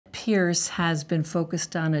Peirce has been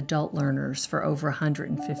focused on adult learners for over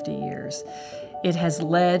 150 years. It has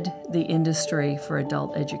led the industry for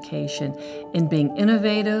adult education in being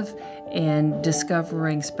innovative and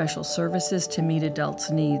discovering special services to meet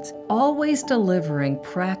adults' needs, always delivering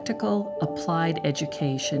practical, applied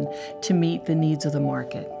education to meet the needs of the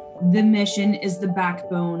market. The mission is the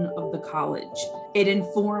backbone of the college. It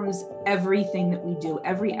informs everything that we do,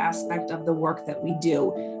 every aspect of the work that we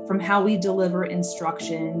do, from how we deliver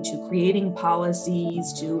instruction to creating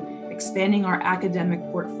policies to expanding our academic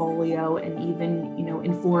portfolio, and even,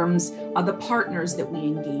 informs the partners that we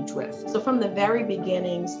engage with. So from the very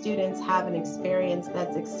beginning, students have an experience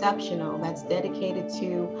that's exceptional, that's dedicated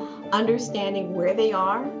to understanding where they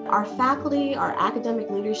are. Our faculty, our academic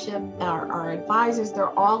leadership, our advisors,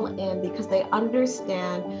 they're all in because they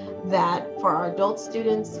understand that for our adult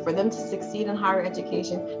students, for them to succeed in higher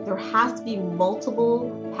education, there has to be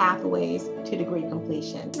multiple pathways to degree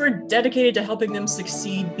completion. We're dedicated to helping them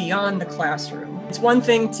succeed beyond the classroom. It's one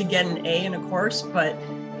thing to get an A in a course, but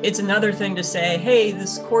it's another thing to say, hey,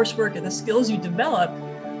 this coursework and the skills you develop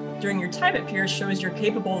during your time at Peirce shows you're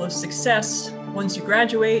capable of success once you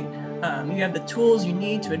graduate. You have the tools you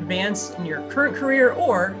need to advance in your current career,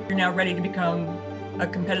 or you're now ready to become a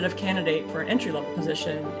competitive candidate for an entry-level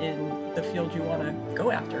position in the field you want to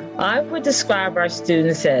go after. I would describe our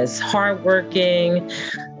students as hardworking.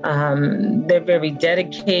 They're very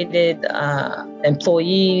dedicated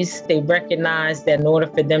employees. They recognize that in order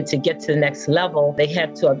for them to get to the next level, they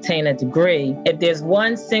have to obtain a degree. If there's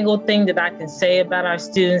one single thing that I can say about our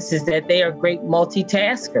students is that they are great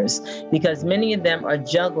multitaskers, because many of them are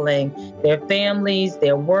juggling their families,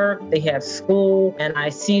 their work, they have school, and I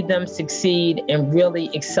see them succeed and really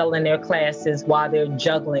excel in their classes while they're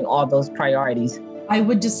juggling all those priorities. I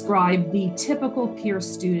would describe the typical Peirce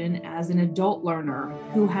student as an adult learner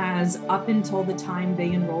who has, up until the time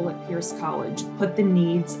they enroll at Peirce College, put the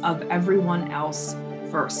needs of everyone else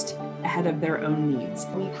first, ahead of their own needs.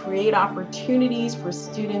 We create opportunities for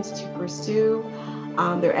students to pursue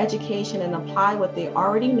their education and apply what they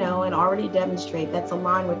already know and already demonstrate that's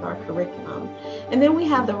aligned with our curriculum. And then we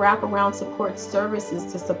have the wraparound support services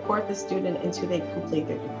to support the student until they complete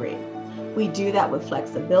their degree. We do that with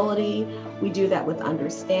flexibility. We do that with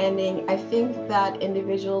understanding. I think that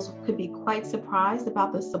individuals could be quite surprised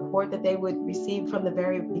about the support that they would receive from the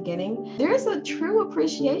very beginning. There's a true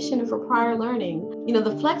appreciation for prior learning.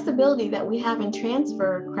 The flexibility that we have in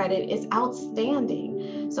transfer credit is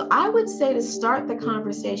outstanding. So I would say to start the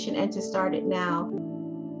conversation and to start it now,